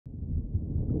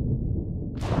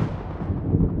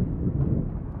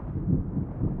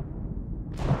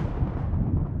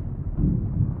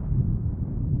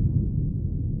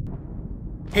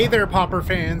Hey there, Pauper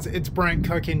fans, it's Bryant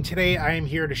Cook, and today I am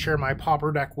here to share my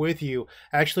Pauper deck with you.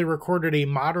 I actually recorded a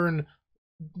modern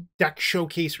deck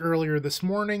showcase earlier this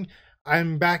morning.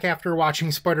 I'm back after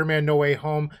watching Spider-Man No Way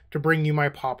Home to bring you my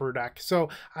Pauper deck. So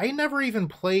I never even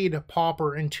played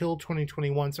Pauper until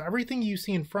 2021, so everything you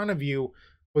see in front of you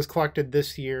was collected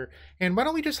this year. And why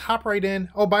don't we just hop right in?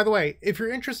 Oh, by the way, if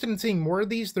you're interested in seeing more of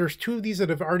these, there's 2 of these that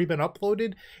have already been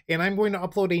uploaded, and I'm going to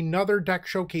upload another deck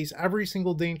showcase every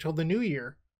single day until the new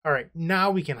year. All right,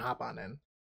 now we can hop on in.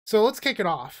 So let's kick it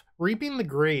off. Reaping the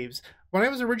Graves. When I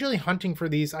was originally hunting for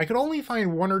these, I could only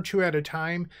find 1 or 2 at a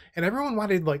time, and everyone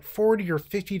wanted like $40 or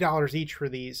 $50 each for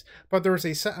these, but there was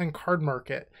a set on Card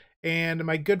Market, and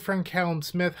my good friend Callum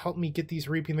Smith helped me get these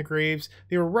Reaping the Graves.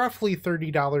 They were roughly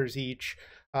 $30 each.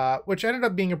 Which ended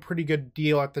up being a pretty good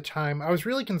deal at the time. I was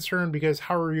really concerned because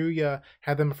Haruya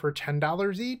had them for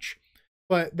 $10 each,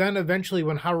 but then eventually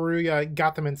when Haruya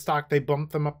got them in stock, they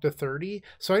bumped them up to 30.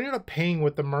 So I ended up paying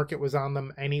what the market was on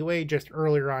them anyway, just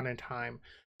earlier on in time.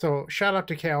 So shout out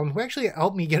to Callum, who actually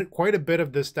helped me get quite a bit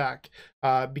of this deck,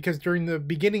 because during the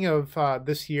beginning of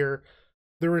this year,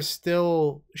 there was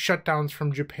still shutdowns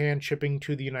from Japan shipping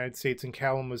to the United States, and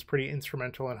Callum was pretty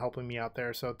instrumental in helping me out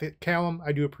there. So Callum,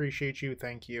 I do appreciate you.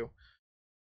 Thank you.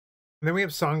 And then we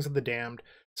have Songs of the Damned.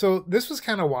 So this was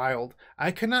kind of wild. I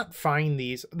could not find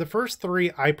these. The first 3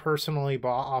 I personally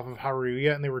bought off of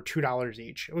Haruya, and they were $2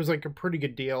 each. It was like a pretty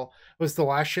good deal. It was the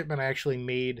last shipment I actually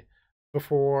made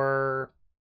before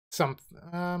some...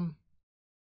 I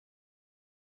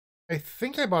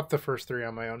think I bought the first 3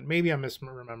 on my own. Maybe I'm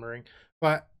misremembering.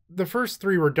 But the first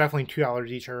 3 were definitely $2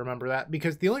 each. I remember that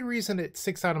because the only reason it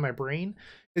sticks out of my brain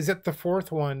is that the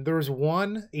 4th one, there was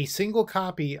a single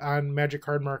copy on Magic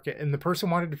Card Market, and the person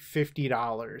wanted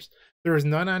 $50. There was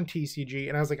none on TCG,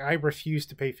 and I was like, I refuse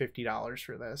to pay $50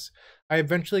 for this. I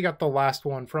eventually got the last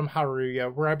one from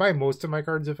Haruya, where I buy most of my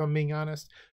cards, if I'm being honest,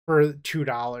 for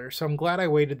 $2. So I'm glad I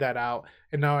waited that out,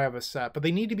 and now I have a set. But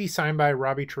they need to be signed by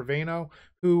Robbie Trevano,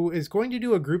 who is going to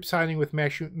do a group signing with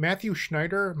Matthew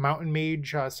Schneider, Mountain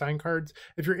Mage sign cards.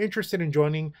 If you're interested in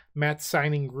joining Matt's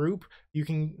signing group, you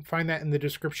can find that in the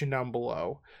description down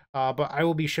below. But I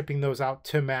will be shipping those out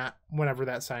to Matt whenever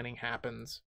that signing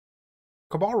happens.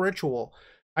 Cabal Ritual.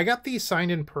 I got these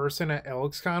signed in person at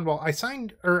ElixCon. Well,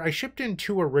 I shipped in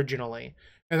 2 originally,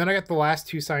 and then I got the last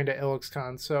 2 signed at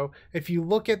ElixCon. So if you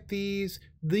look at these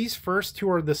first 2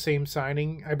 are the same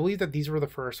signing. I believe that these were the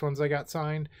first ones I got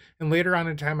signed, and later on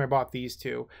in time I bought these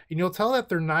 2. And you'll tell that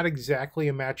they're not exactly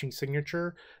a matching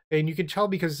signature, and you can tell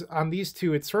because on these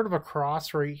 2 it's sort of a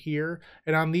cross right here,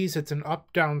 and on these it's an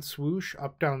up down swoosh,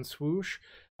 up down swoosh.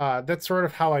 That's sort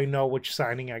of how I know which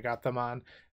signing I got them on.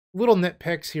 Little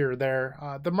nitpicks here or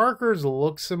there. The markers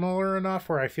look similar enough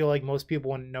where I feel like most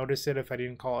people wouldn't notice it if I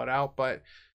didn't call it out, but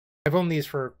I've owned these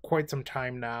for quite some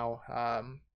time now.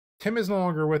 Tim is no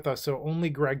longer with us, so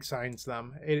only Greg signs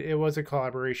them. It was a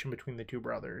collaboration between the 2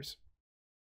 brothers.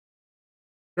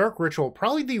 Dark Ritual,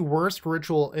 probably the worst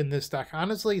ritual in this deck.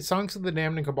 Honestly, Songs of the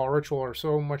Damned and Cabal Ritual are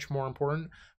so much more important,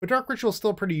 but Dark Ritual is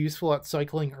still pretty useful at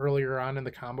cycling earlier on in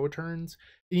the combo turns.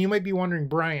 And you might be wondering,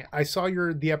 Bryant, I saw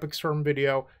the Epic Storm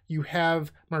video. You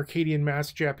have Marcadian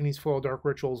Mask Japanese foil Dark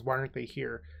Rituals. Why aren't they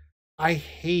here? I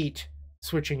hate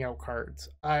switching out cards.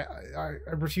 I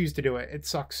refuse to do it. It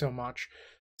sucks so much.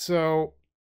 So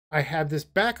I have this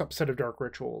backup set of Dark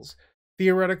Rituals.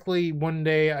 Theoretically, one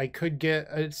day I could get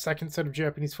a second set of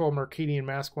Japanese foil Marcadian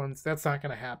Mask ones. That's not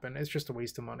going to happen. It's just a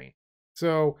waste of money.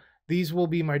 So these will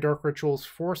be my Dark Rituals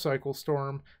for Cycle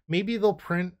Storm. Maybe they'll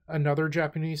print another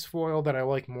Japanese foil that I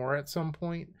like more at some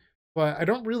point. But I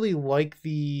don't really like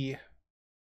the...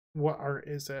 What art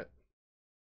is it?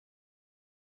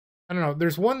 I don't know.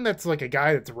 There's one that's like a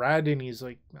guy that's red and he's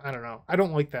like... I don't know. I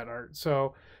don't like that art.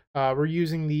 So... we're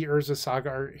using the Urza Saga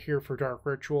art here for Dark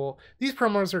Ritual. These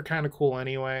promos are kind of cool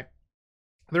anyway.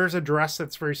 There's a dress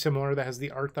that's very similar that has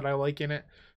the art that I like in it.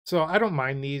 So I don't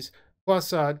mind these.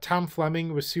 Plus, Tom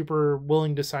Fleming was super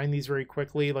willing to sign these very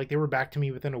quickly. Like, they were back to me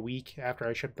within a week after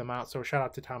I shipped them out. So shout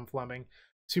out to Tom Fleming.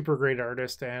 Super great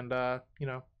artist and, you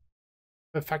know,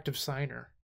 effective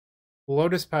signer.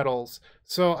 Lotus Petals.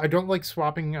 So I don't like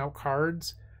swapping out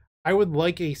cards. I would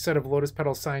like a set of Lotus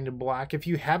Petals signed in black. If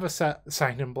you have a set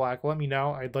signed in black, let me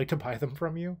know. I'd like to buy them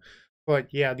from you.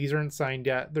 But yeah, these aren't signed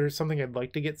yet. There's something I'd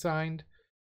like to get signed.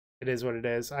 It is what it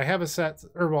is. I have a set,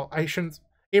 or well, I shouldn't.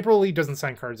 April Lee doesn't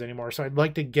sign cards anymore, so I'd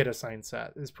like to get a signed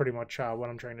set, is pretty much what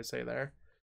I'm trying to say there.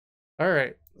 All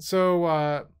right,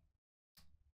 so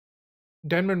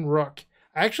Denman Rook.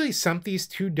 I actually sent these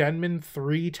to Denman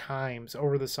 3 times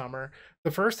over the summer. The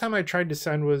first time I tried to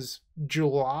send was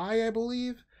July, I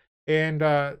believe. And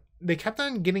they kept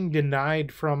on getting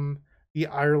denied from the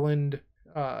Ireland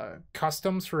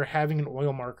customs for having an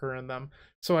oil marker in them.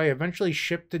 So I eventually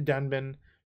shipped to Denman,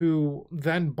 who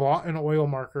then bought an oil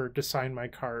marker to sign my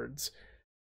cards.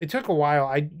 It took a while.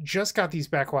 I just got these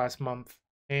back last month.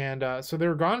 And so they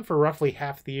were gone for roughly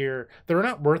half the year. They're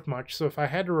not worth much, so if I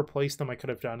had to replace them, I could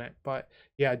have done it. But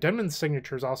yeah, Denman's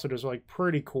signatures also just like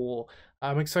pretty cool.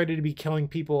 I'm excited to be killing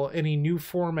people in a new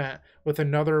format with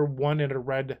another one in a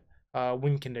red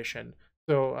win condition.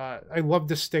 So I love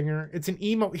the Stinger. It's an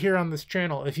emote here on this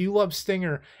channel. If you love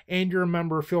Stinger and you're a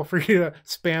member, feel free to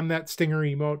spam that Stinger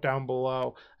emote down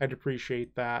below. I'd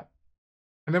appreciate that.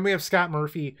 And then we have Scott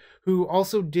Murphy, who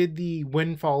also did the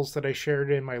Windfalls that I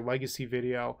shared in my Legacy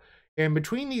video. And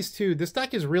between these two, this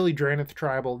deck is really Drannith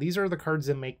Tribal. These are the cards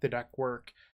that make the deck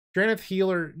work. Drannith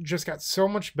Healer just got so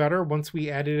much better once we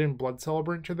added in Blood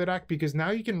Celebrant to the deck, because now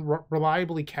you can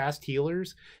reliably cast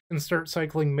healers and start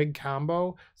cycling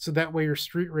mid-combo, so that way your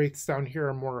Street Wraiths down here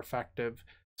are more effective.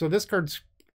 So this card's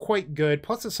quite good,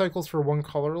 plus it cycles for one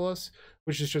colorless,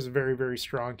 which is just very, very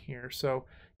strong here. So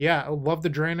yeah, I love the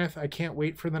Drannith. I can't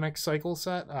wait for the next cycle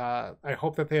set. I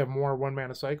hope that they have more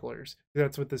 1-mana cyclers.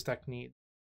 That's what this deck needs.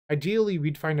 Ideally,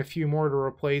 we'd find a few more to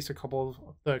replace a couple of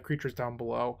the creatures down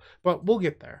below, but we'll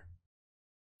get there.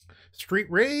 Street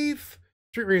Wraith.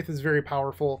 Street Wraith is very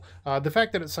powerful. The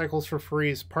fact that it cycles for free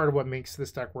is part of what makes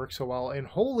this deck work so well. And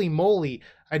holy moly,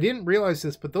 I didn't realize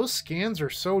this, but those scans are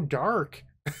so dark.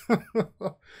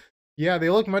 Yeah, they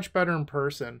look much better in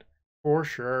person, for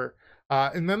sure.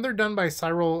 And then they're done by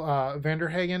Cyril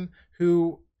Vanderhagen,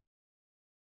 who,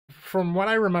 from what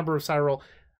I remember of Cyril,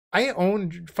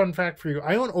 fun fact for you,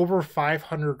 I own over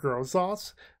 500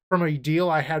 Grozoths from a deal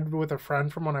I had with a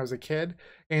friend from when I was a kid,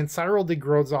 and Cyril did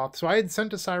Grozoth. So I had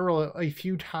sent to Cyril a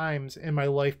few times in my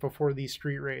life before these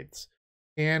Street Wraiths.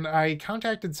 And I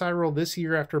contacted Cyril this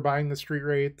year after buying the Street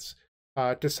Wraiths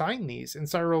to sign these. And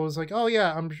Cyril was like, oh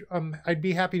yeah, I'd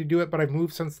be happy to do it, but I've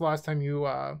moved since the last time you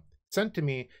sent to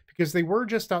me, because they were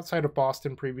just outside of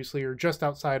Boston previously, or just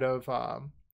outside of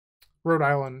Rhode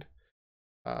Island.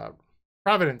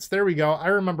 Providence, there we go. I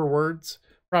remember words.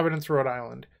 Providence, Rhode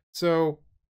Island. So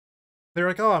they're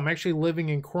like, oh, I'm actually living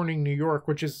in Corning, New York,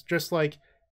 which is just like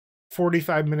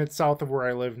 45 minutes south of where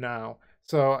I live now.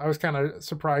 So I was kind of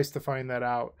surprised to find that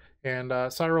out. And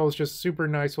Cyril is just super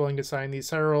nice, willing to sign these.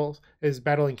 Cyril is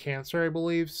battling cancer, I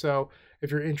believe. So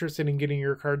if you're interested in getting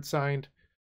your card signed,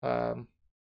 do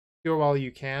it while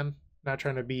you can. Not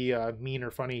trying to be mean or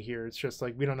funny here. It's just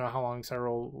like, we don't know how long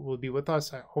Cyril will be with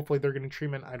us. Hopefully they're getting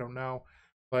treatment. I don't know.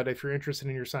 But if you're interested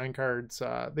in your signed cards,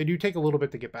 they do take a little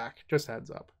bit to get back. Just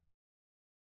heads up.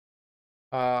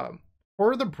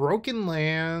 For the Broken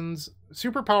Lands,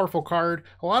 super powerful card.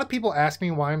 A lot of people ask me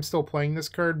why I'm still playing this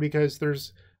card, because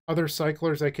there's other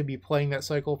cyclers that could be playing that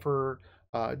cycle for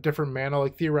different mana.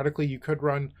 Like theoretically, you could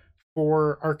run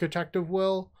 4 Architect of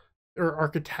Will, or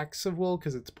Architects of Will,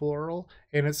 because it's plural,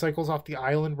 and it cycles off the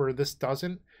island where this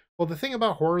doesn't. Well, the thing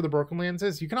about Horror of the Broken Lands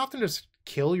is you can often just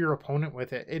kill your opponent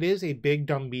with it. It is a big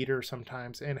dumb beater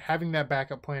sometimes, and having that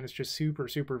backup plan is just super,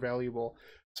 super valuable.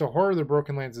 So Horror of the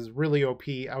Broken Lands is really OP.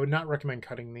 I would not recommend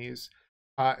cutting these.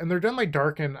 And they're done by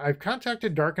Darken. I've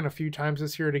contacted Darken a few times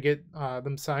this year to get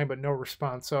them signed, but no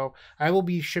response. So I will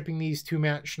be shipping these to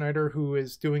Matt Schneider, who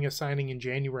is doing a signing in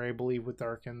January, I believe, with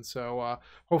Darken. So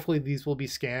hopefully these will be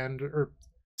scanned or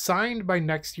signed by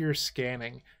next year's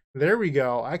scanning. There we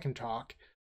go. I can talk.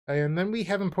 And then we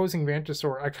have Imposing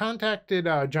Vantasaur. I contacted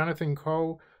Jonathan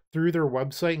Coe through their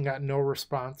website and got no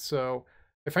response. So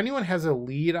if anyone has a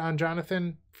lead on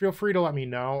Jonathan, feel free to let me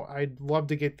know. I'd love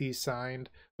to get these signed.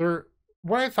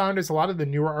 What I found is a lot of the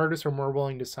newer artists are more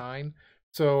willing to sign.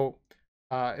 So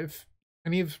if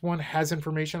anyone has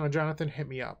information on Jonathan, hit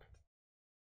me up.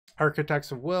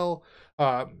 Architects of Will.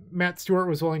 Matt Stewart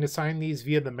was willing to sign these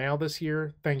via the mail this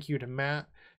year. Thank you to Matt.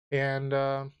 And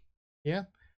yeah,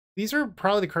 these are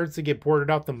probably the cards that get boarded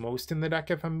out the most in the deck,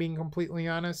 if I'm being completely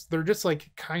honest. They're just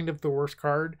like kind of the worst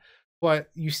card,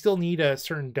 but you still need a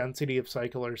certain density of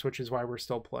cyclers, which is why we're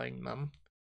still playing them.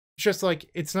 It's just like,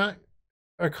 it's not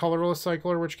a colorless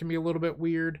cycler, which can be a little bit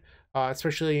weird,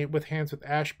 especially with hands with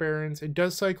Ash Barrens. It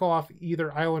does cycle off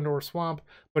either island or swamp,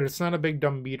 but it's not a big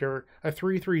dumb beater. A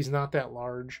 3/3 is not that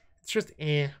large. It's just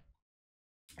eh.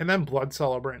 And then Blood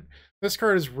Celebrant. This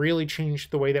card has really changed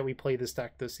the way that we play this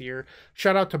deck this year.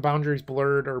 Shout out to Boundaries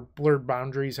Blurred, or Blurred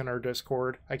Boundaries, in our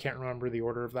Discord. I can't remember the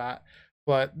order of that,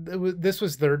 but this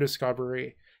was their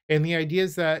discovery. And the idea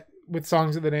is that with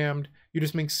Songs of the Damned, you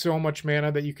just make so much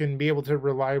mana that you can be able to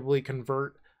reliably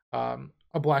convert a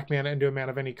black mana into a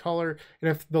mana of any color. And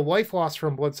if the life loss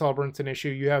from Blood Celebrant's an issue,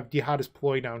 you have Jihadist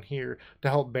Ploy down here to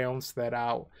help balance that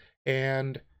out.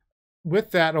 And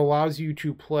with that, it allows you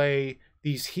to play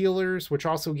these healers, which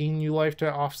also gain you life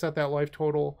to offset that life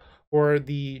total, or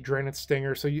the Drained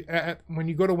Stinger. So when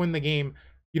you go to win the game,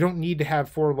 you don't need to have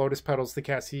 4 Lotus Petals to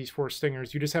cast these 4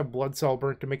 Stingers. You just have Blood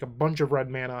Celebrant to make a bunch of red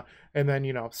mana, and then,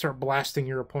 you know, start blasting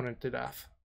your opponent to death.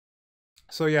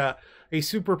 So yeah, a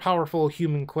super powerful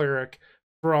human cleric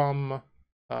from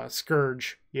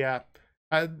Scourge. Yeah.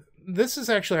 This is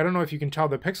actually, I don't know if you can tell,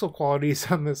 the pixel qualities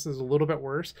on this is a little bit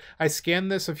worse. I scanned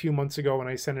this a few months ago when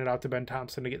I sent it out to Ben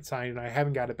Thompson to get signed, and I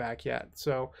haven't got it back yet.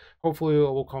 So hopefully it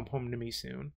will come home to me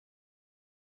soon.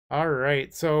 All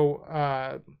right,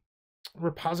 so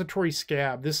Repository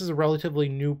Scab. This is a relatively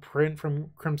new print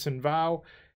from Crimson Vow.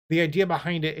 The idea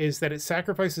behind it is that it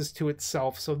sacrifices to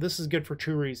itself, so this is good for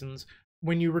 2 reasons.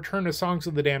 When you return to Songs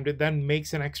of the Damned, it then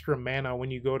makes an extra mana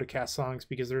when you go to cast Songs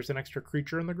because there's an extra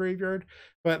creature in the graveyard.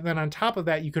 But then on top of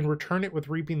that, you can return it with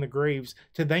Reaping the Graves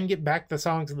to then get back the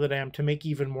Songs of the Damned to make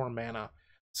even more mana.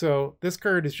 So this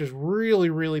card is just really,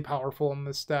 really powerful in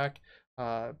this deck.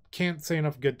 Can't say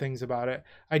enough good things about it.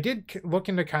 I did look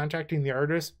into contacting the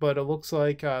artist, but it looks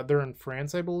like they're in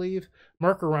France, I believe.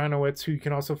 Mark Aronowitz, who you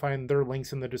can also find their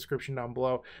links in the description down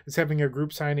below, is having a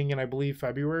group signing in, I believe,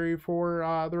 February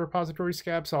for the Repository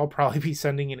Scab, so I'll probably be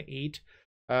sending an 8.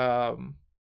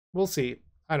 We'll see.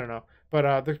 I don't know.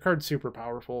 But the card's super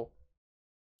powerful.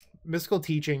 Mystical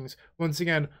Teachings. Once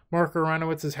again, Mark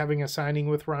Aronowitz is having a signing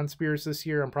with Ron Spears this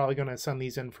year. I'm probably going to send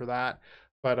these in for that.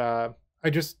 But I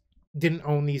just didn't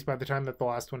own these by the time that the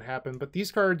last one happened, but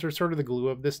these cards are sort of the glue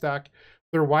of this deck.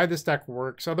 They're why this deck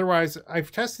works. Otherwise,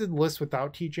 I've tested lists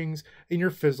without teachings, and your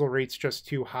fizzle rate's just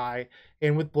too high.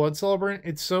 And with Blood Celebrant,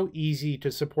 it's so easy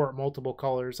to support multiple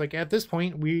colors. Like at this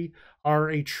point, we are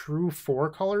a true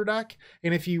 4-color deck,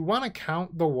 and if you want to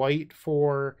count the white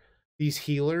for these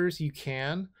healers, you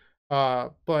can.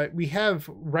 But we have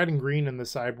red and green in the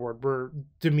sideboard. We're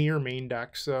Dimir main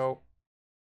deck, so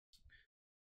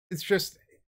it's just,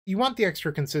 you want the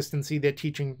extra consistency that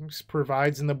Teachings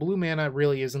provides, and the blue mana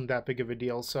really isn't that big of a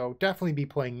deal, so definitely be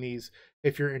playing these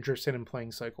if you're interested in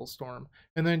playing Cycle Storm.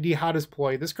 And then Jihad's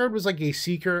Ploy. This card was like a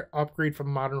secret upgrade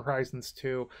from Modern Horizons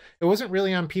 2. It wasn't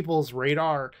really on people's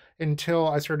radar until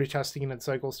I started testing it in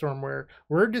Cycle Storm, where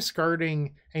we're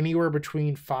discarding anywhere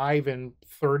between 5 and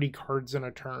 30 cards in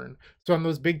a turn. So on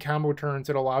those big combo turns,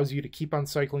 it allows you to keep on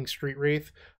cycling Street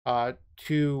Wraith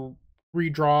to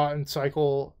redraw and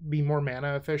cycle, be more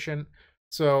mana efficient.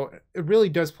 So it really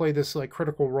does play this like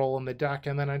critical role in the deck.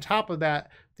 And then on top of that,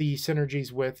 the synergies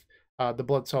with the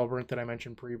Blood Celebrant that I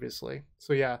mentioned previously.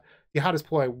 So yeah, the hottest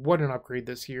play, what an upgrade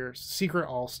this year. Secret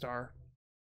All-Star.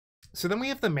 So then we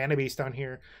have the mana base down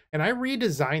here, and I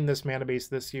redesigned this mana base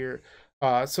this year.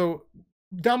 So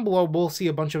down below, we'll see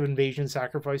a bunch of Invasion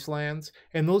Sacrifice lands,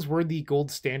 and those were the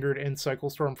gold standard in Cycle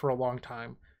Storm for a long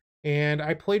time. And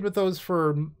I played with those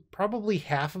for probably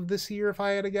half of this year, if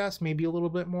I had to guess, maybe a little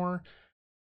bit more.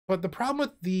 But the problem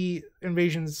with the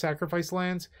Invasion Sacrifice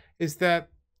lands is that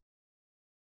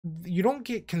you don't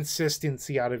get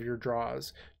consistency out of your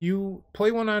draws. You play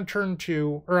one on turn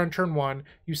 2, or on turn 1,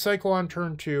 you cycle on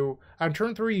turn 2. On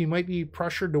turn 3, you might be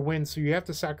pressured to win, so you have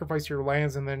to sacrifice your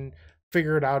lands and then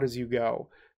figure it out as you go.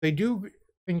 They do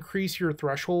increase your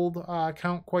threshold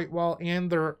count quite well,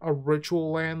 and they're a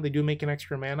ritual land. They do make an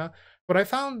extra mana. But I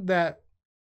found that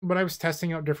when I was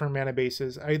testing out different mana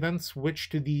bases, I then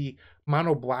switched to the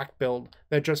mono black build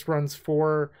that just runs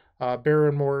 4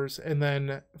 Barren Moors and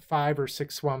then 5 or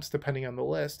 6 swamps depending on the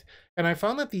list. And I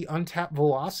found that the untapped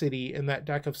velocity in that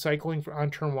deck of cycling on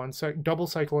turn 1, double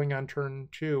cycling on turn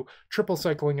 2, triple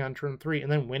cycling on turn 3,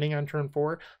 and then winning on turn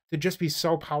 4 to just be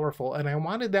so powerful. And I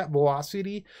wanted that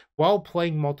velocity while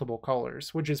playing multiple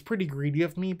colors, which is pretty greedy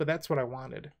of me, but that's what I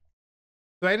wanted.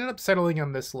 So I ended up settling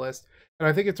on this list, and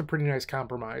I think it's a pretty nice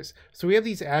compromise. So we have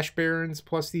these Ash Barrens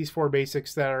plus these 4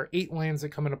 basics that are 8 lands that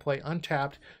come into play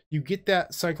untapped. You get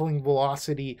that cycling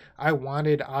velocity I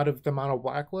wanted out of the mono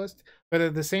blacklist, but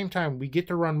at the same time, we get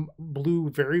to run blue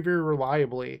very, very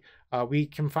reliably. We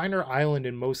can find our island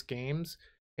in most games,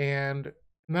 and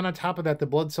then on top of that, the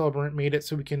Blood Celebrant made it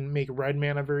so we can make red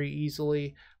mana very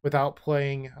easily without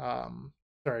playing...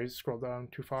 sorry, scroll down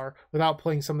too far. Without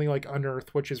playing something like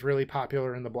Unearth, which is really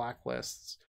popular in the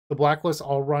blacklists. The blacklists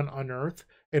all run Unearth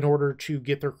in order to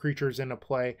get their creatures into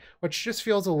play, which just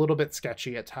feels a little bit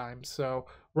sketchy at times. So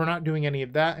we're not doing any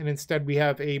of that, and instead we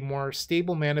have a more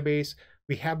stable mana base.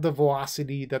 We have the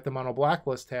velocity that the mono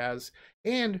blacklist has,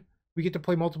 and we get to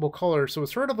play multiple colors. So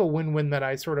it's sort of a win-win that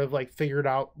I sort of like figured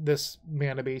out this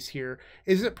mana base here.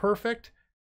 Is it perfect?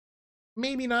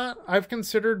 Maybe not. I've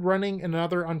considered running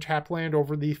another untapped land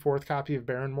over the 4th copy of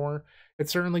Barrenmoor.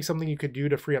 It's certainly something you could do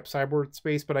to free up sideboard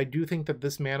space, but I do think that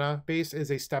this mana base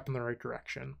is a step in the right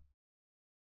direction.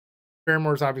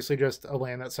 Barrenmoor is obviously just a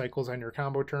land that cycles on your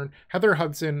combo turn. Heather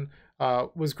Hudson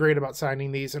was great about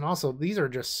signing these, and also these are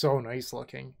just so nice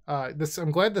looking.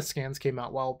 I'm glad the scans came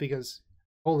out well, because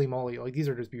holy moly, like these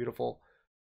are just beautiful.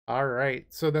 All right,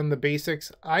 so then the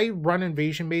basics. I run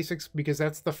Invasion Basics because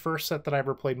that's the first set that I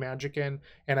ever played Magic in,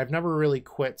 and I've never really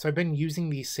quit. So I've been using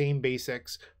these same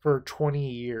basics for 20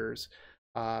 years.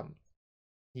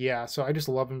 Yeah, so I just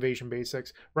love Invasion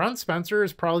Basics. Ron Spencer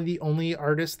is probably the only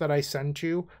artist that I send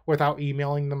to without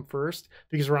emailing them first,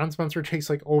 because Ron Spencer takes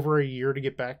like over a year to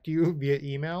get back to you via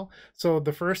email. So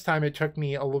the first time it took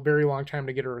me a very long time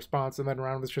to get a response, and then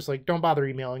Ron was just like, don't bother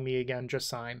emailing me again, just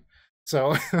sign.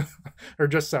 So, or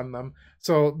just send them.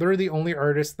 So they're the only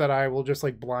artists that I will just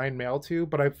like blind mail to,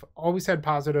 but I've always had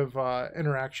positive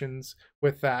interactions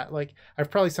with that. Like I've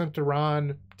probably sent to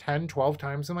Ron 10, 12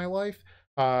 times in my life.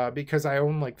 Because I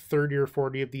own like 30 or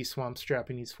 40 of these Swamps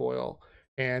Japanese foil,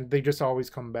 and they just always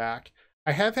come back.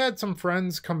 I have had some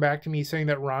friends come back to me saying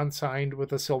that Ron signed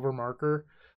with a silver marker.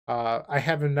 I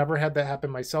have never had that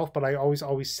happen myself, but I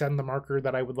always send the marker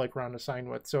that I would like Ron to sign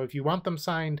with. So if you want them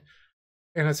signed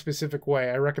in a specific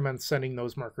way, I recommend sending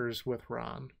those markers with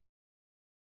Ron.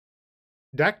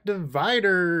 Deck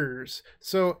dividers.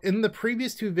 So in the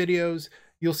previous 2 videos,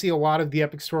 you'll see a lot of the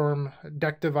Epic Storm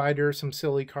deck dividers, some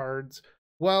silly cards.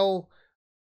 Well,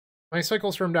 my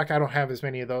Cycle Storm deck, I don't have as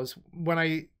many of those. When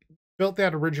I built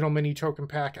that original mini token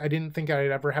pack, I didn't think I'd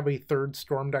ever have a 3rd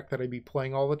Storm deck that I'd be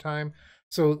playing all the time.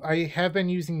 So I have been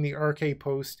using the RK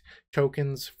Post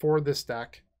tokens for this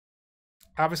deck.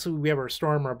 Obviously, we have our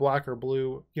Storm, our Black, our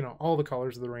Blue, you know, all the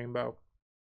colors of the rainbow.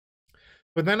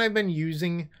 But then I've been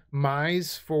using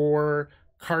Mize for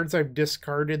cards I've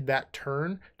discarded that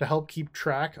turn to help keep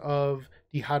track of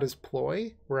the hottest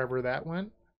ploy, wherever that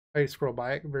went. I scroll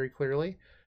by it very clearly.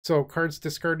 So cards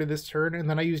discarded this turn, and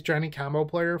then I use Johnny Combo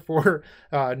Player for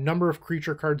number of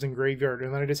creature cards in graveyard,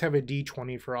 and then I just have a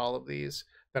D20 for all of these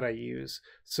that I use.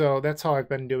 So that's how I've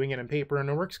been doing it in paper, and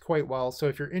it works quite well. So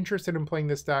if you're interested in playing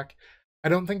this deck, I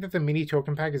don't think that the mini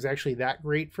token pack is actually that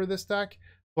great for this deck,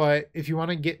 but if you want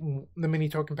to get the mini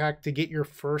token pack to get your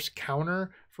first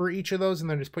counter for each of those and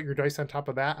then just put your dice on top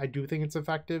of that, I do think it's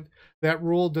effective. That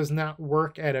rule does not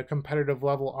work at a competitive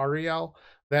level REL.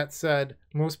 That said,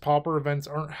 most Pauper events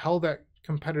aren't held at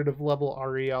competitive level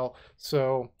REL,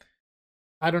 so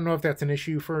I don't know if that's an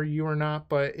issue for you or not,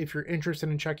 but if you're interested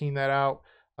in checking that out,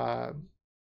 definitely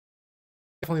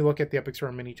look at the Epic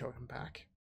Storm mini token pack.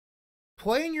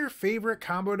 Playing your favorite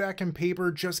combo deck in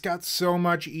paper just got so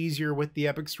much easier with the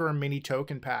Epic Storm mini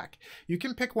token pack. You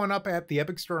can pick one up at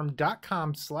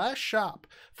theepicstorm.com/shop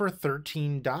for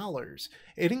 $13.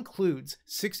 It includes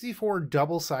 64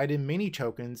 double-sided mini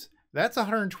tokens. That's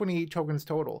 128 tokens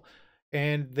total.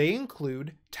 And they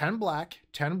include 10 black,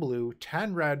 10 blue,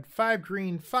 10 red, 5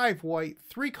 green, 5 white,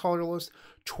 3 colorless,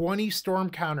 20 storm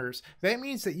counters. That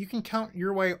means that you can count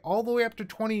your way all the way up to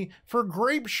 20 for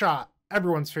Grape Shot,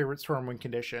 everyone's favorite Stormwind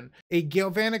condition, a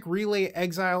Galvanic Relay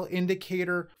Exile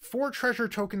Indicator, 4 treasure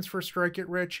tokens for Strike It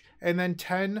Rich, and then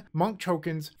 10 monk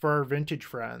tokens for our vintage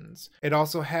friends. It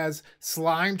also has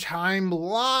Slime Time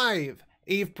Live,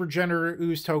 Ave Progenitor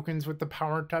Ooze tokens with the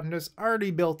power and toughness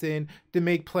already built in to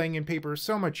make playing in paper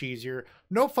so much easier.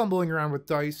 No fumbling around with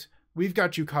dice, we've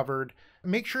got you covered.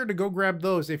 Make sure to go grab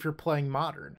those if you're playing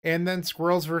Modern. And then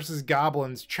Squirrels versus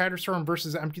Goblins, Chatterstorm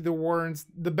versus Empty the Warrens,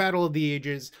 the Battle of the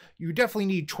Ages. You definitely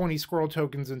need 20 Squirrel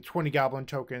tokens and 20 Goblin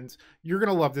tokens. You're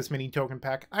going to love this mini token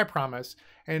pack, I promise.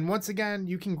 And once again,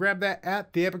 you can grab that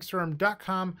at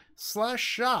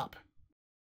theepicstorm.com/shop.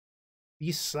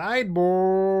 The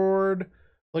Sideboard.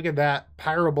 Look at that,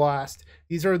 Pyroblast.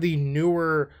 These are the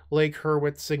newer Lake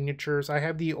Hurwitz signatures. I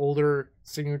have the older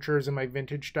signatures in my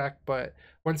vintage deck, but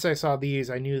once I saw these,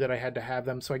 I knew that I had to have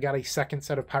them, so I got a second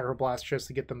set of Pyroblast just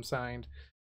to get them signed.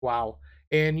 Wow.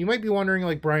 And you might be wondering,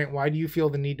 like, Bryant, why do you feel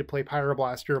the need to play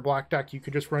Pyroblast? You're a black deck, you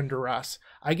could just run Duress.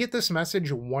 I get this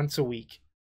message once a week.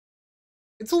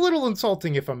 It's a little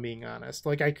insulting if I'm being honest.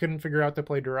 Like, I couldn't figure out to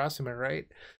play Duress, am I right?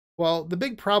 Well, the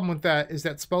big problem with that is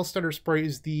that Spellstutter Sprite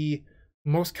is the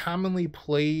most commonly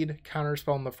played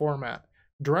counterspell in the format.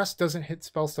 Duress doesn't hit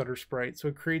Spellstutter Sprite, so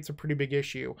it creates a pretty big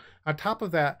issue. On top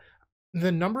of that,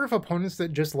 the number of opponents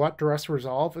that just let Duress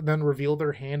resolve and then reveal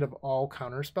their hand of all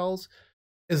counterspells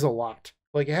is a lot.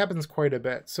 Like, it happens quite a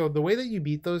bit. So the way that you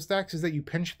beat those decks is that you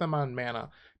pinch them on mana,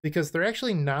 because they're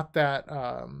actually not that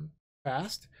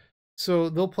fast. So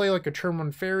they'll play like a turn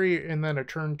 1 Fairy and then a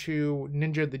turn 2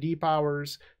 Ninja of the Deep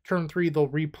Hours. Turn 3 they'll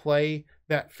replay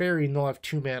that fairy and they'll have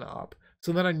 2 mana up.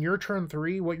 So then on your turn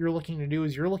 3, what you're looking to do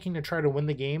is you're looking to try to win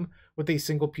the game with a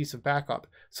single piece of backup.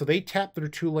 So they tap their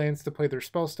 2 lands to play their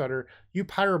Spell Stutter, you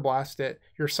Pyroblast it,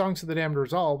 your Songs of the Damned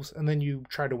resolves, and then you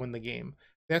try to win the game.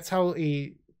 That's how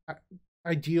a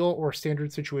ideal or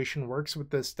standard situation works with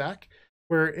this deck,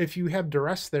 where if you have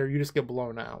Duress there, you just get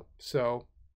blown out. So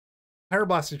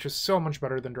Pyroblast is just so much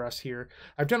better than Duress here.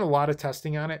 I've done a lot of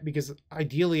testing on it because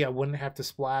ideally I wouldn't have to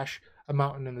splash a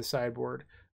mountain in the sideboard,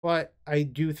 but I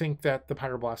do think that the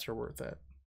Pyroblasts are worth it.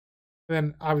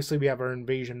 Then obviously we have our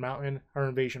Invasion Mountain, our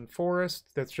Invasion Forest.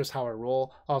 That's just how I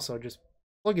roll. Also, just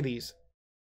look at these.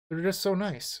 They're just so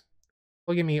nice.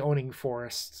 Look at me owning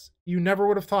forests. You never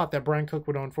would have thought that Bryant Cook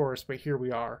would own forests, but here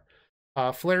we are.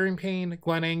 Flaring Pain,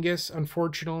 Glen Angus,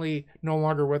 unfortunately no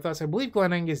longer with us. I believe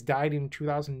Glen Angus died in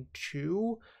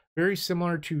 2002. Very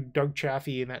similar to Doug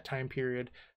Chaffee in that time period.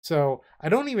 So I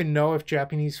don't even know if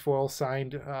Japanese foil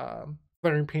signed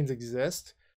Flaring Pains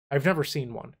exist. I've never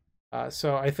seen one.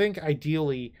 So I think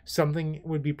ideally something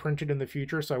would be printed in the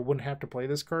future so I wouldn't have to play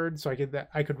this card. So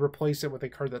I could replace it with a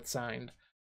card that's signed.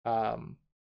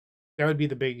 That would be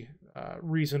the big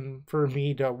reason for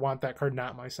me to want that card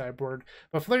not in my sideboard.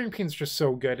 But Flaring Pain's just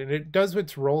so good, and it does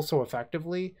its role so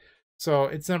effectively. So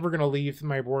it's never going to leave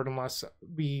my board unless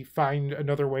we find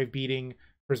another way of beating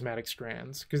Prismatic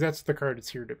Strands, because that's the card it's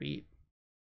here to beat.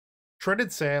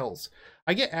 Shredded Sails.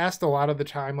 I get asked a lot of the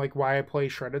time like why I play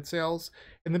Shredded Sails,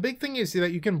 and the big thing is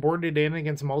that you can board it in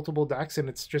against multiple decks and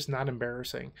it's just not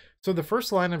embarrassing. So the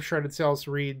first line of Shredded Sails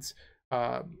reads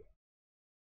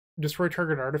destroy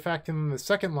target artifact, and then the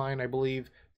second line, I believe,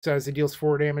 says it deals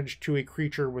 4 damage to a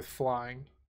creature with flying.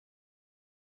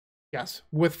 Yes,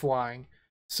 with flying.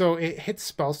 So it hits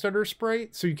Spell Stutter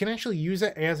Sprite, so you can actually use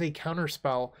it as a counter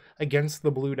spell against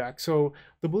the blue deck. So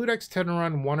the blue decks tend to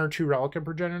run 1 or 2 Relic of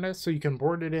Progenitus, so you can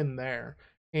board it in there.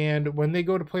 And when they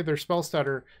go to play their Spell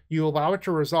Stutter, you allow it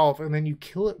to resolve, and then you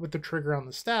kill it with the trigger on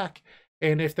the stack.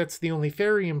 And if that's the only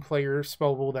fairy in play, your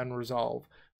spell will then resolve.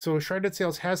 So Shredded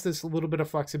Sails has this little bit of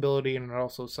flexibility, and it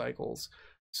also cycles.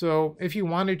 So if you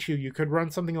wanted to, you could run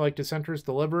something like Dissenter's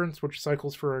Deliverance, which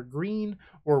cycles for a green,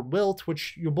 or Wilt,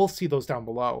 which you'll both see those down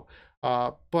below.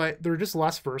 But they're just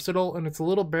less versatile, and it's a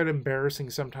little bit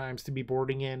embarrassing sometimes to be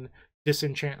boarding in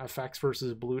disenchant effects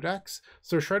versus blue decks.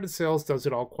 So Shredded Sails does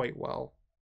it all quite well.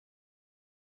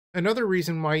 Another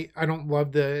reason why I don't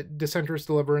love the Dissenter's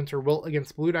Deliverance or Wilt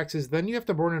against blue decks is then you have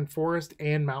to board in Forest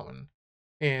and Mountain.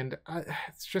 And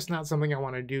it's just not something I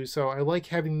want to do. So I like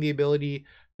having the ability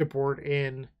to board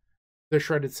in the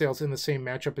Shredded Sails in the same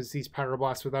matchup as these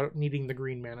Pyroblasts without needing the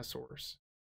green mana source.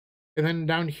 And then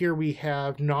down here we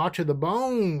have Gnaw to the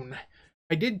Bone.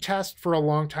 I did test for a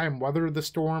long time Weather the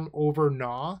Storm over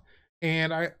Gnaw.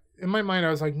 And in my mind, I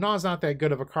was like, Gnaw's not that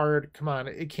good of a card. Come on,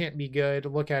 it can't be good.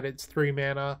 Look at it, it's 3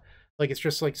 mana. Like, it's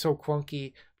just like so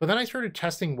clunky. But then I started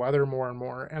testing Weather more and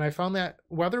more, and I found that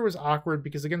Weather was awkward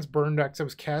because against burn decks, I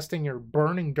was casting or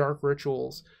burning Dark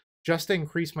Rituals just to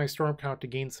increase my storm count to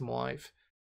gain some life.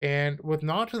 And with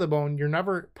Gnaw to the Bone, you're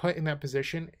never put in that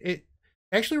position. It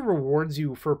actually rewards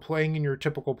you for playing in your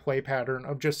typical play pattern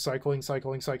of just cycling,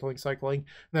 and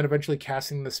then eventually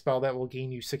casting the spell that will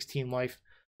gain you 16 life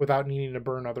without needing to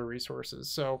burn other resources.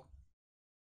 So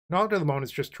Gnaw to the Bone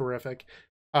is just terrific.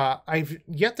 I've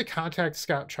yet to contact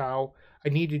Scott Chow. I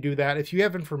need to do that. If you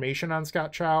have information on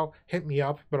Scott Chow, hit me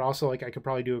up. But also, like, I could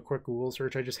probably do a quick Google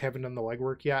search. I just haven't done the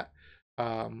legwork yet.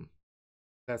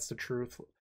 That's the truth.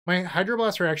 My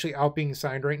Hydroblasts are actually out being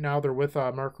signed right now. They're with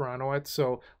Mark Ronowitz.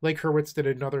 So Lake Hurwitz did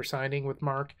another signing with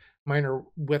Mark. Mine are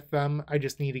with them. I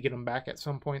just need to get them back at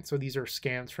some point. So these are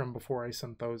scans from before I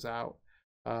sent those out.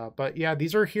 But yeah,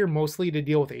 these are here mostly to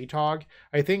deal with ATOG.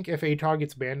 I think if ATOG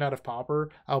gets banned out of Pauper,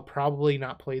 I'll probably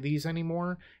not play these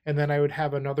anymore. And then I would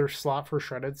have another slot for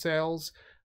Shredded Sails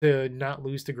to not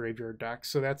lose to graveyard decks.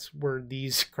 So that's where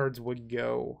these cards would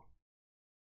go.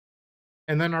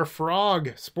 And then our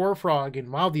Frog, Spore Frog,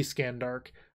 and wow, these scan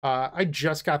dark. I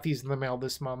just got these in the mail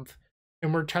this month,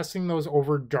 and we're testing those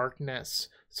over Darkness.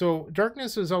 So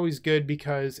Darkness is always good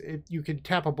because you can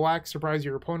tap a black, surprise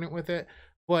your opponent with it,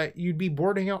 but you'd be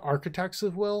boarding out Architects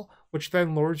of Will, which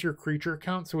then lowers your creature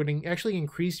count, so it actually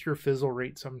increased your fizzle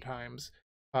rate sometimes.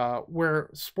 Where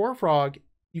Spore Frog,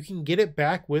 you can get it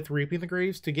back with Reaping the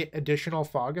Graves to get additional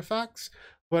fog effects,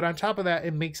 but on top of that,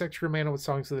 it makes extra mana with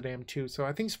Songs of the Damned too, so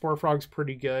I think Spore Frog's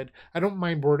pretty good. I don't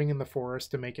mind boarding in the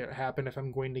Forest to make it happen if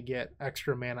I'm going to get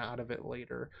extra mana out of it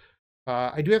later.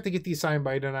 I do have to get these signed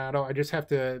by Donato. I just have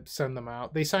to send them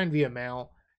out. They signed via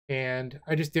mail, and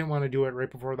I just didn't want to do it right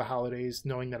before the holidays,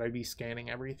 knowing that I'd be scanning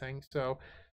everything. So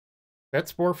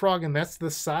that's Spore Frog, and that's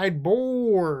the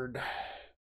sideboard.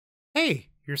 Hey,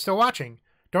 you're still watching.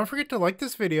 Don't forget to like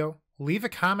this video, leave a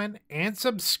comment, and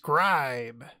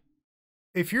subscribe.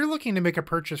 If you're looking to make a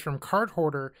purchase from Card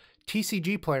Hoarder,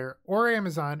 TCG Player, or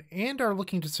Amazon and are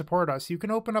looking to support us, you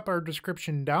can open up our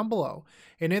description down below,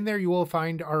 and in there you will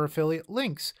find our affiliate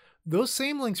links. Those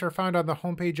same links are found on the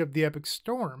homepage of the Epic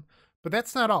Storm. But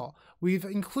that's not all. We've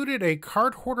included a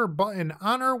Card Hoarder button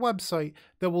on our website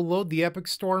that will load the Epic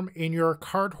Storm in your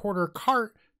Card Hoarder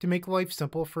cart to make life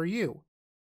simple for you.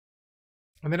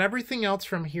 And then everything else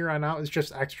from here on out is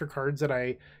just extra cards that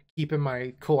I keep in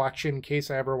my collection in case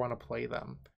I ever want to play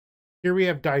them. Here we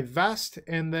have Divest,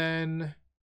 and then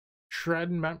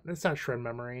it's not Shred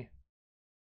Memory.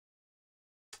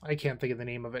 I can't think of the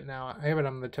name of it now. I have it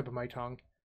on the tip of my tongue.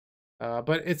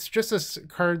 But it's just a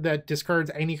card that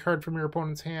discards any card from your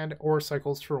opponent's hand or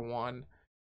cycles for one.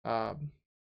 I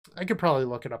could probably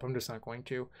look it up. I'm just not going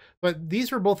to. But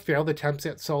these were both failed attempts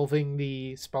at solving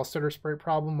the Spell Stutter Sprite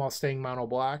problem while staying mono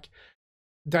black.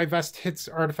 Divest hits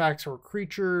artifacts or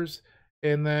creatures,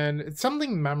 and then it's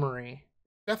something memory.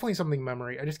 Definitely something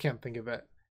memory. I just can't think of it.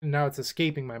 And now it's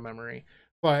escaping my memory.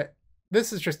 But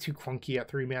this is just too clunky at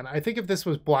 3 mana. I think if this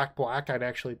was black, I'd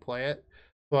actually play it.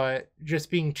 But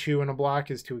just being 2 in a block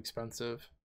is too expensive.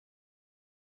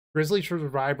 Grizzly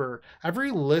Survivor. Every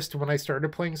list when I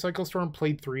started playing Cycle Storm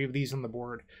played 3 of these on the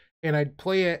board. And I'd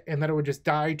play it, and then it would just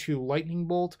die to Lightning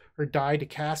Bolt or die to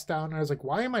Cast Down. And I was like,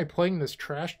 why am I playing this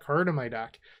trashed card in my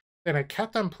deck? And I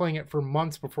kept on playing it for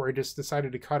months before I just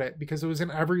decided to cut it because it was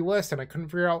in every list and I couldn't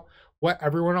figure out what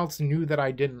everyone else knew that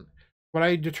I didn't. What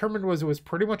I determined was it was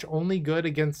pretty much only good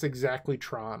against exactly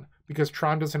Tron, because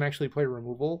Tron doesn't actually play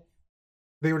removal.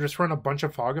 They would just run a bunch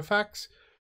of fog effects,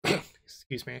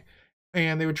 excuse me,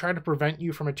 and they would try to prevent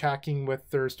you from attacking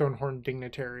with their Stonehorn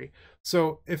Dignitary.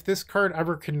 So if this card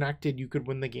ever connected, you could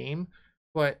win the game,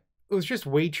 but it was just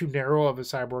way too narrow of a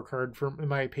sideboard card, in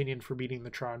my opinion, for beating the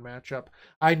Tron matchup.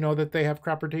 I know that they have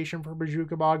crop rotation for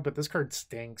Bojuka Bog, but this card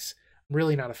stinks. I'm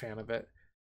really not a fan of it.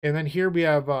 And then here we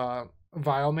have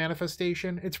Vile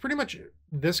Manifestation. It's pretty much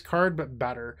this card, but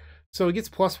better. So it gets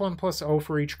 +1/+0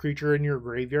 for each creature in your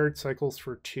graveyard, cycles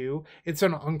for 2. It's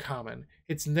an uncommon.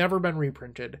 It's never been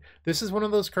reprinted. This is one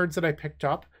of those cards that I picked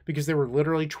up because they were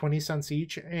literally 20 cents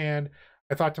each, and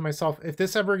I thought to myself, if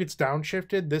this ever gets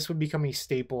downshifted, this would become a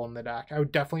staple in the deck. I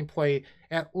would definitely play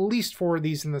at least 4 of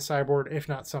these in the sideboard, if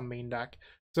not some main deck.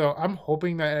 So I'm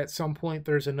hoping that at some point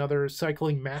there's another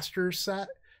Cycling Masters set,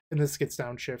 and this gets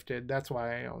downshifted. That's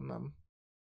why I own them.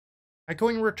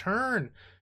 Echoing Return.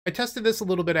 I tested this a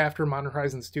little bit after Modern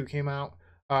Horizons 2 came out,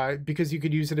 because you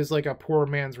could use it as like a poor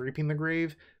man's Reaping the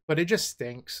Grave, but it just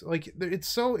stinks. Like, it's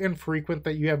so infrequent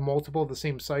that you have multiple of the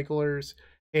same cyclers,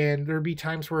 and there'd be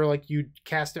times where like you'd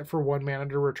cast it for 1 mana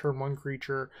to return 1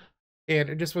 creature, and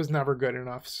it just was never good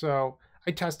enough. So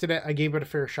I tested it, I gave it a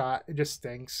fair shot. It just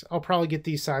stinks. I'll probably get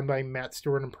these signed by Matt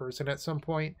Stewart in person at some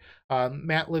point.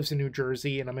 Matt lives in New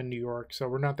Jersey and I'm in New York, so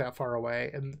we're not that far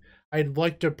away, and I'd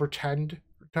like to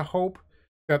hope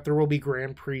that there will be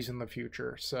Grand Prix in the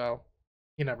future, so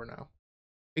you never know.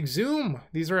 Exhume.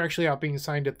 These are actually out being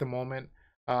signed at the moment.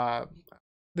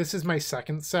 This is my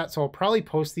second set, so I'll probably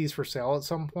post these for sale at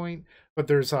some point. But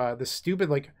there's this stupid,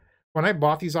 like, when I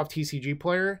bought these off TCG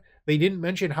Player, they didn't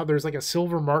mention how there's like a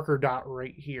silver marker dot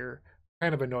right here.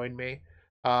 Kind of annoyed me.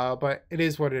 But it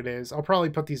is what it is. I'll probably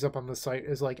put these up on the site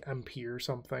as like MP or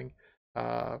something.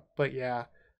 But yeah,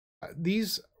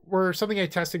 these were something I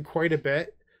tested quite a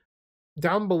bit.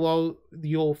 Down below,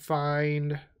 you'll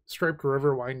find Striped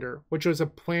Riverwinder, which was a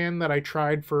plan that I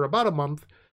tried for about a month,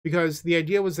 because the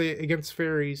idea was that against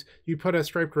fairies, you put a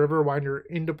Striped Riverwinder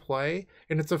into play,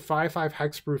 and it's a 5/5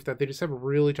 hexproof that they just have a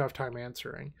really tough time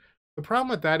answering. The problem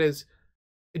with that is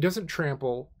it doesn't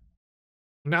trample.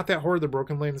 Not that Horror of the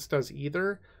Broken Lands does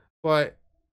either, but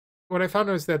what I found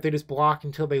was that they just block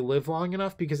until they live long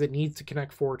enough because it needs to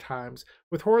connect 4 times.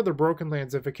 With Horror of the Broken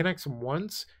Lands, if it connects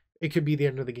once, it could be the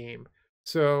end of the game.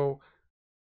 So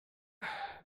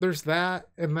there's that,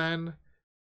 and then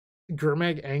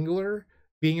Gurmag Angler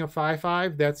being a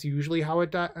 5/5, that's usually how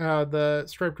it the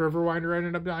Striped Riverwinder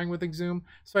ended up dying with Exhume.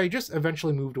 So I just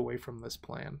eventually moved away from this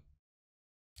plan.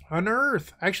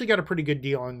 Unearth. I actually got a pretty good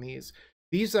deal on these.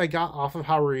 These I got off of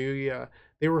Haruya.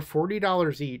 They were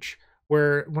 $40 each,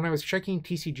 where when I was checking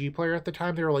TCG Player at the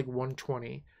time, they were like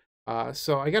 $120.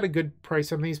 So I got a good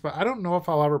price on these, but I don't know if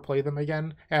I'll ever play them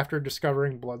again after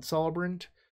discovering Blood Celebrant.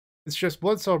 It's just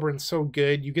Blood Celebrant's so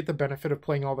good, you get the benefit of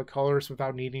playing all the colors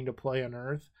without needing to play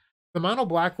Unearth. The Mono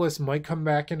Blacklist might come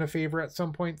back into favor at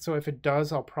some point, so if it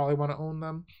does, I'll probably want to own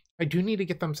them. I do need to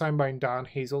get them signed by Don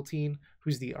Hazeltine,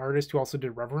 who's the artist who also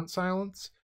did Reverent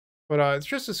Silence. But it's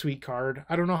just a sweet card.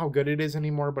 I don't know how good it is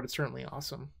anymore, but it's certainly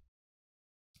awesome.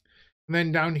 And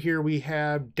then down here we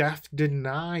have Death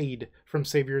Denied from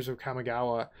Saviors of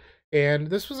Kamigawa. And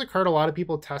this was a card a lot of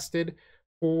people tested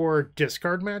for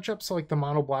discard matchups, so like the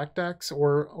mono black decks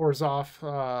or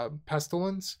Zoff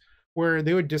Pestilence, where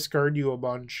they would discard you a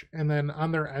bunch, and then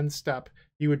on their end step,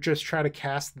 you would just try to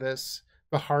cast this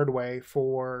the hard way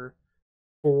for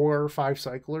 4 or 5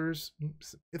 cyclers,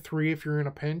 3 if you're in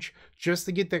a pinch, just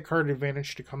to get that card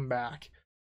advantage to come back.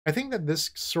 I think that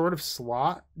this sort of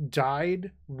slot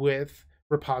died with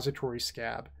Repository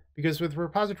Scab, because with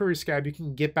Repository Scab you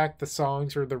can get back the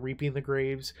songs or the Reaping the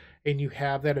Graves, and you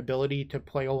have that ability to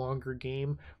play a longer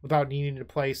game without needing to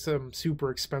play some super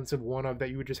expensive one of that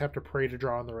you would just have to pray to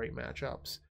draw in the right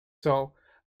matchups. So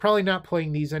probably not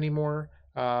playing these anymore,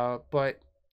 but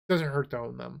doesn't hurt to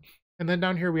own them. And then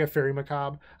down here we have Fairy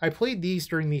Macabre. I played these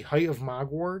during the height of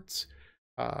Mogwarts.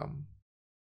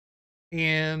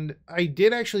 And I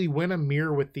did actually win a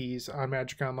mirror with these on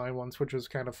Magic Online once, which was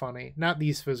kind of funny. Not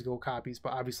these physical copies,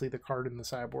 but obviously the card in the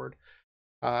sideboard.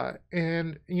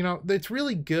 And, you know, it's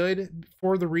really good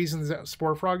for the reasons that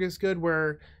Spore Frog is good,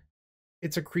 where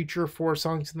it's a creature for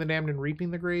Songs of the Damned and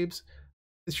Reaping the Graves.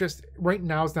 It's just, right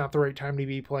now is not the right time to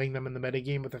be playing them in the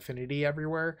metagame with Affinity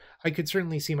everywhere. I could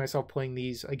certainly see myself playing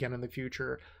these again in the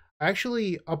future. I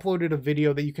actually uploaded a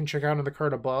video that you can check out on the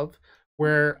card above,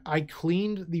 where I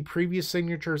cleaned the previous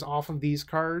signatures off of these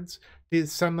cards to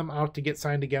send them out to get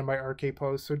signed again by RK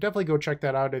Post. So definitely go check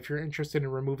that out if you're interested in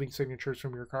removing signatures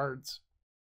from your cards.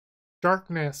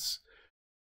 Darkness.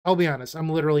 I'll be honest, I'm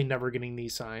literally never getting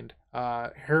these signed.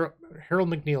 Harold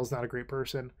McNeil's not a great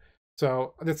person,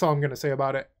 so that's all I'm going to say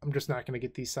about it. I'm just not going to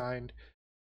get these signed.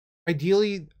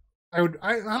 Ideally, I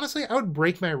would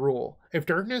break my rule. If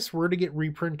Darkness were to get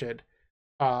reprinted,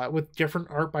 with different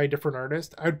art by a different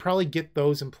artist, I would probably get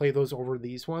those and play those over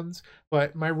these ones.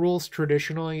 But my rule's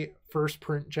traditionally first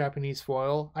print Japanese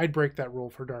foil. I'd break that rule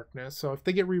for Darkness. So if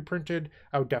they get reprinted,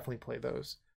 I would definitely play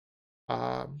those.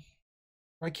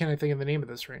 Why can't I think of the name of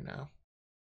this right now?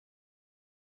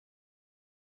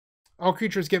 All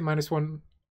creatures get -1.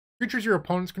 Creatures your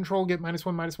opponents control get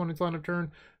 -1/-1 until end of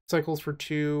turn. Cycles for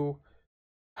 2.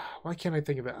 Why can't I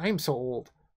think of it? I am so old.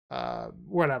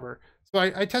 Whatever. So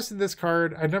I tested this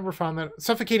card. I never found that.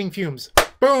 Suffocating Fumes.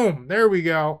 Boom! There we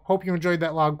go. Hope you enjoyed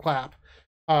that loud clap.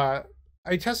 I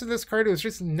tested this card. It was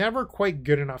just never quite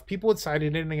good enough. People had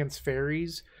sided in against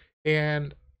fairies,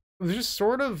 and it was just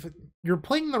sort of, you're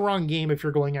playing the wrong game if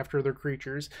you're going after their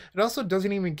creatures. It also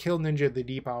doesn't even kill Ninja of the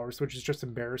Deep Hours, which is just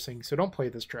embarrassing. So don't play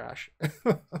this trash.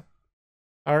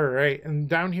 All right, and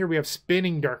down here we have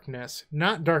Spinning Darkness.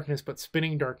 Not Darkness, but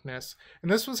Spinning Darkness.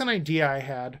 And this was an idea I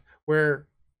had where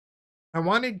I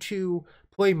wanted to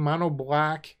play mono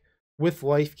black with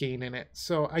life gain in it.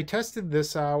 So I tested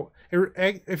this out.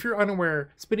 If you're unaware,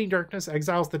 Spinning Darkness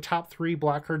exiles the top 3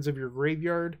 black cards of your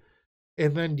graveyard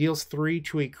and then deals 3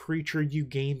 to a creature. You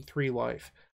gain 3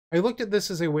 life. I looked at this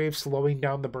as a way of slowing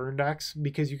down the burn decks,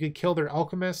 because you could kill their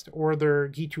Alchemist or their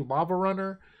G2 Lava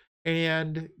Runner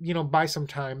and, you know, buy some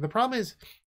time. The problem is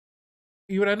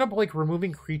you would end up like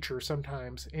removing creatures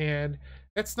sometimes, and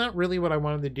that's not really what I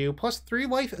wanted to do. Plus 3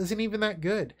 life isn't even that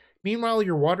good. Meanwhile,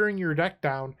 you're watering your deck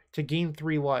down to gain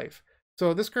 3 life.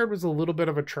 So this card was a little bit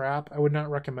of a trap. I would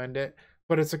not recommend it,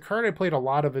 but it's a card I played a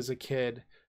lot of as a kid,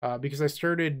 because I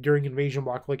started during Invasion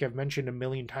Block, like I've mentioned a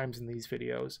million times in these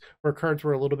videos, where cards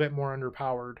were a little bit more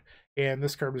underpowered, and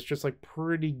this card was just like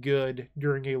pretty good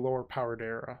during a lower powered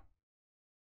era.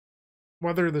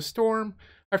 Weather the Storm.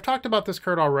 I've talked about this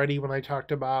card already when I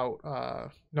talked about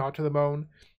Gnaw to the Bone.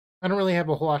 I don't really have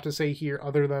a whole lot to say here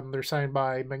other than they're signed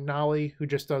by McNally, who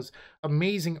just does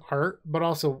amazing art, but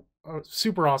also a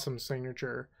super awesome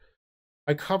signature.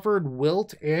 I covered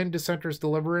Wilt and Dissenter's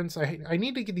Deliverance. I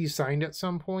need to get these signed at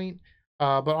some point,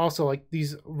 but also like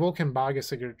these Vulcan Baga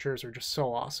signatures are just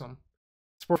so awesome.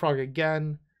 Spore Frog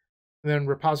again, and then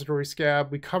Repository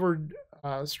Scab. We covered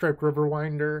Striped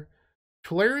Riverwinder.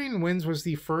 Tolarian Winds was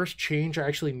the first change I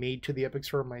actually made to the Epic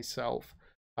Store myself.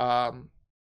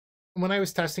 When I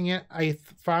was testing it, I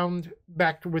found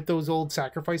back with those old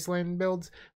Sacrifice Land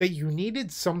builds that you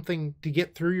needed something to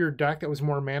get through your deck that was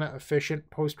more mana efficient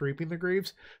post Reaping the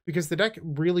Graves, because the deck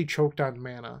really choked on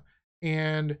mana.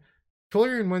 And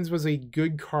Tolarian Winds was a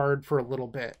good card for a little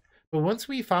bit. But once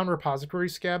we found Repository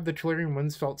Scab, the Tolarian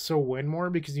Winds felt so win more,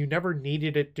 because you never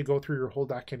needed it to go through your whole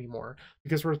deck anymore.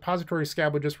 Because Repository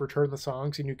Scab would just return the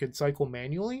songs and you could cycle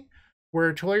manually.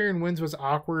 Where Tolarian Winds was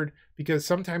awkward because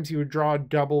sometimes you would draw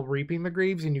double Reaping the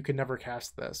Graves and you could never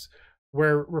cast this.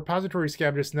 Where Repository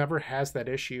Scab just never has that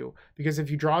issue, because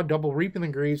if you draw double Reaping the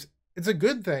Graves, it's a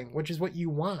good thing, which is what you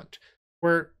want.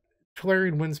 Where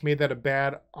Tolarian Winds made that a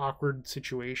bad, awkward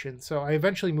situation. So I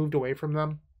eventually moved away from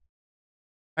them.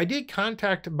 I did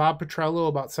contact Bob Petrello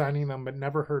about signing them, but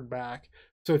never heard back.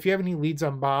 So if you have any leads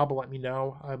on Bob, let me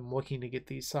know. I'm looking to get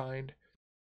these signed.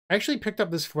 I actually picked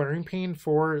up this Flaring Pain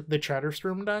for the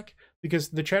Chatterstorm deck because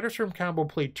the Chatterstorm combo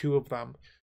played 2 of them.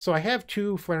 So I have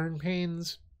 2 Flaring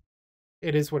Pains.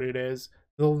 It is what it is.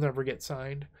 They'll never get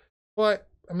signed. But,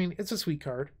 I mean, it's a sweet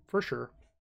card, for sure.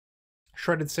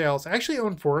 Shredded Sails. I actually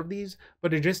own 4 of these,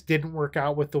 but it just didn't work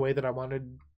out with the way that I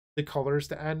wanted the colors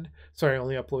to end. So I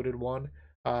only uploaded 1.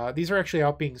 These are actually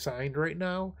out being signed right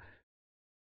now.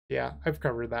 Yeah, I've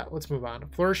covered that. Let's move on.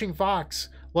 Flourishing Fox.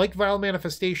 Like Vile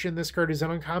Manifestation, this card is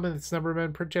an uncommon that's never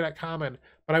been printed at common,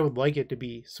 but I would like it to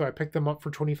be. So I picked them up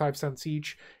for 25 cents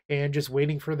each and just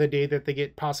waiting for the day that they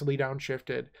get possibly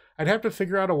downshifted. I'd have to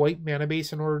figure out a white mana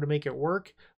base in order to make it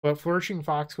work, but Flourishing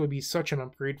Fox would be such an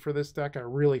upgrade for this deck. I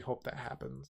really hope that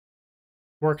happens.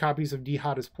 More copies of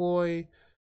Hottest Ploy,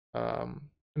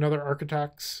 another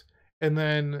Architects, and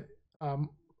then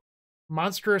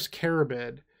Monstrous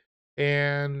Carabid.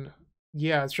 And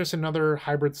yeah, it's just another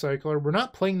hybrid cycler. We're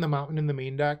not playing the Mountain in the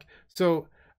main deck. So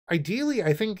ideally,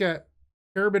 I think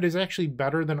Carabid is actually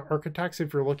better than Architects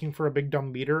if you're looking for a big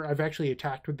dumb beater. I've actually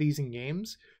attacked with these in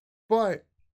games. But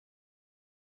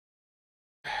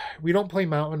we don't play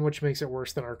Mountain, which makes it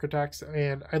worse than Architects.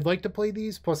 And I'd like to play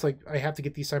these. Plus, like, I have to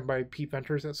get these signed by Pete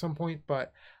Venters at some point.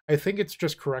 But I think it's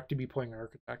just correct to be playing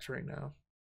Architects right now.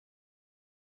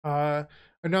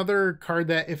 Another card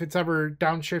that if it's ever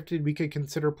downshifted, we could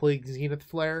consider playing Zenith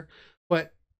Flare.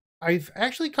 But I've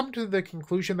actually come to the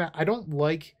conclusion that I don't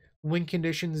like win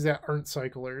conditions that aren't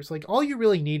cyclers. Like, all you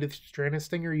really need is Stranded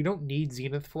Stinger. You don't need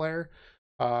Zenith Flare.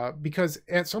 Because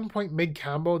at some point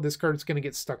mid-combo, this card's going to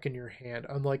get stuck in your hand,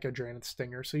 unlike a Draenith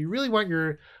Stinger. So you really want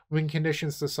your win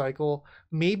conditions to cycle.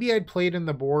 Maybe I'd play it in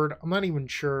the board. I'm not even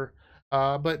sure.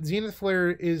 But Zenith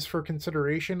Flare is for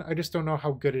consideration. I just don't know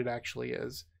how good it actually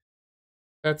is.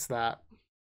 That's that.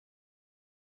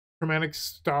 Chromatic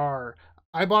Star.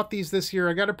 I bought these this year.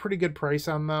 I got a pretty good price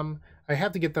on them. I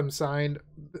have to get them signed.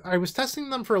 I was testing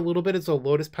them for a little bit as a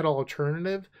Lotus Petal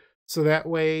alternative, so that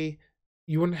way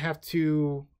you wouldn't have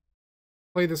to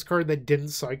play this card that didn't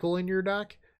cycle in your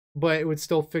deck, but it would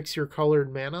still fix your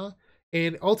colored mana.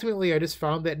 And ultimately, I just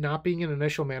found that not being an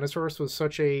initial mana source was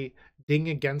such a ding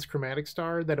against Chromatic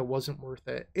Star that it wasn't worth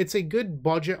it. It's a good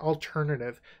budget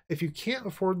alternative. If you can't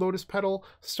afford Lotus Petal,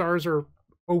 stars are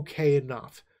okay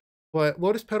enough. But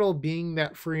Lotus Petal being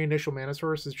that free initial mana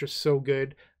source is just so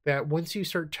good that once you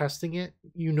start testing it,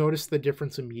 you notice the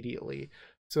difference immediately.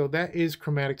 So that is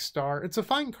Chromatic Star. It's a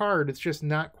fine card. It's just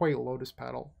not quite Lotus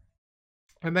Petal.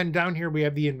 And then down here we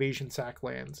have the Invasion Sack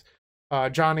lands.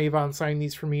 John Avon signed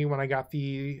these for me when I got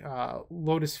the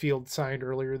Lotus Field signed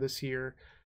earlier this year.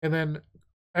 And then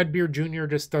Ed Beard Jr.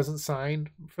 just doesn't sign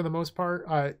for the most part.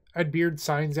 Ed Beard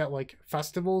signs at like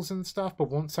festivals and stuff, but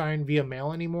won't sign via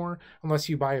mail anymore unless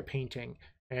you buy a painting.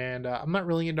 And I'm not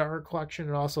really into art collection,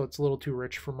 and also it's a little too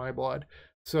rich for my blood.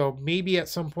 So maybe at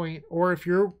some point, or if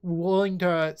you're willing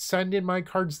to send in my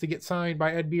cards to get signed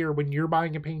by Ed Beard when you're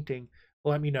buying a painting,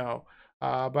 let me know.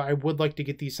 But I would like to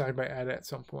get these signed by Ed at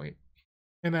some point.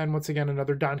 And then once again,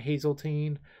 another Don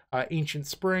Hazeltine, Ancient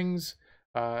Springs,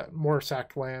 more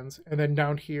sacked lands. And then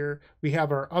down here, we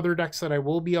have our other decks that I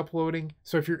will be uploading.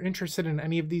 So if you're interested in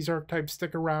any of these archetypes,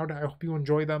 stick around. I hope you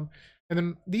enjoy them. And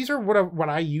then these are what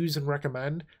I use and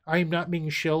recommend. I am not being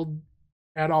shilled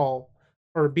at all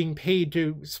or being paid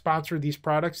to sponsor these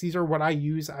products. These are what I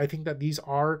use. I think that these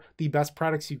are the best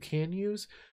products you can use.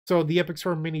 So the Epic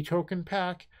Storm Mini Token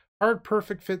Pack, Hard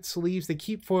Perfect Fit sleeves, they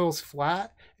keep foils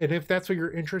flat, and if that's what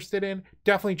you're interested in,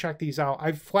 definitely check these out.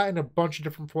 I've flattened a bunch of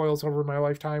different foils over my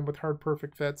lifetime with Hard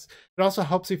Perfect Fits. It also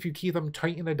helps if you keep them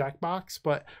tight in a deck box,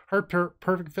 but Hard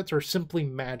Perfect Fits are simply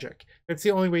magic. It's the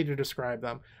only way to describe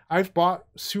them. I've bought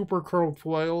super curled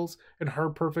foils, and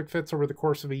Hard Perfect Fits over the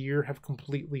course of a year have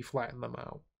completely flattened them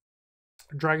out.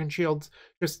 Dragon Shields,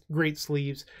 just great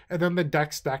sleeves. And then the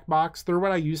deck box, they're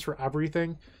what I use for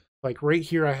everything. Like right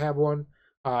here, I have one.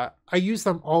 I use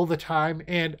them all the time,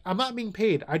 and I'm not being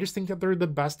paid. I just think that they're the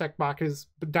best deck boxes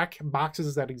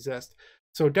that exist.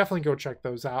 So definitely go check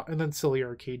those out. And then Silly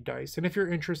Arcade Dice. And if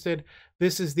you're interested,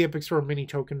 this is the Epic Storm Mini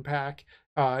Token Pack.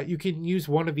 You can use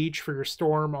one of each for your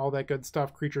Storm, all that good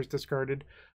stuff. Creatures discarded.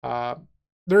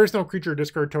 There is no creature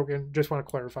discard token. Just want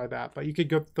to clarify that. But you could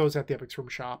get those at the Epic Storm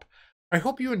shop. I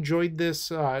hope you enjoyed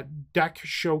this deck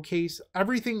showcase.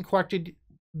 Everything collected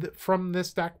from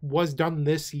this deck was done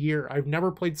this year. I've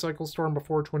never played Cycle Storm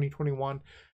before 2021.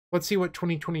 Let's see what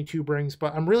 2022 brings,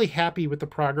 but I'm really happy with the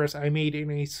progress I made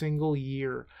in a single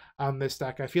year on this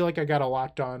deck. I feel like I got a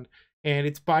lot done, and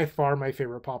it's by far my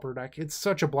favorite Pauper deck. It's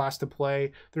such a blast to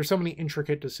play. There's so many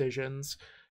intricate decisions,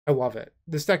 I love it.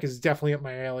 This deck is definitely up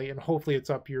my alley, and hopefully it's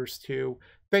up yours too.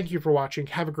 Thank you for watching.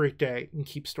 Have a great day, and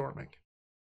keep storming.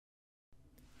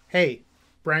 Hey,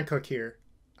 Bryant Cook here.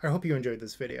 I hope you enjoyed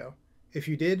this video. If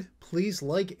you did, please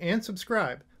like and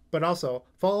subscribe, but also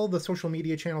follow the social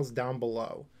media channels down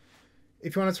below.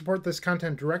 If you want to support this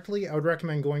content directly, I would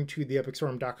recommend going to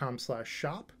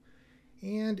theepicstorm.com/shop.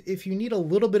 And if you need a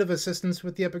little bit of assistance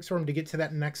with the Epic Storm to get to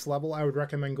that next level, I would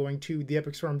recommend going to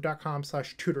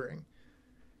theepicstorm.com/tutoring.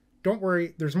 Don't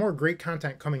worry, there's more great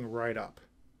content coming right up.